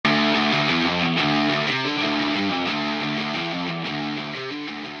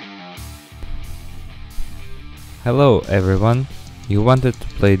Hello everyone, you wanted to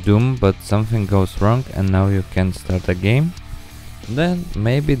play Doom but something goes wrong and now you can't start a game? Then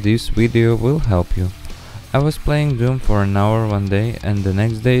maybe this video will help you. I was playing Doom for an hour one day and the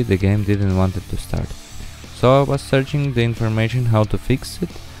next day the game didn't want it to start. So I was searching the information how to fix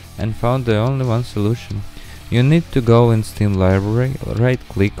it and found the only one solution. You need to go in Steam library, right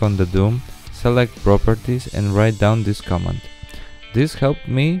click on the Doom, select properties and write down this command. This helped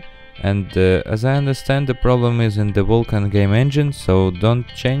me. And as I understand, the problem is in the Vulkan game engine, so don't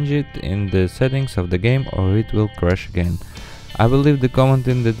change it in the settings of the game or it will crash again. I will leave the comment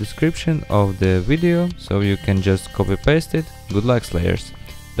in the description of the video, so you can just copy paste it. Good luck, Slayers!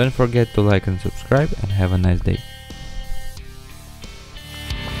 Don't forget to like and subscribe and have a nice day.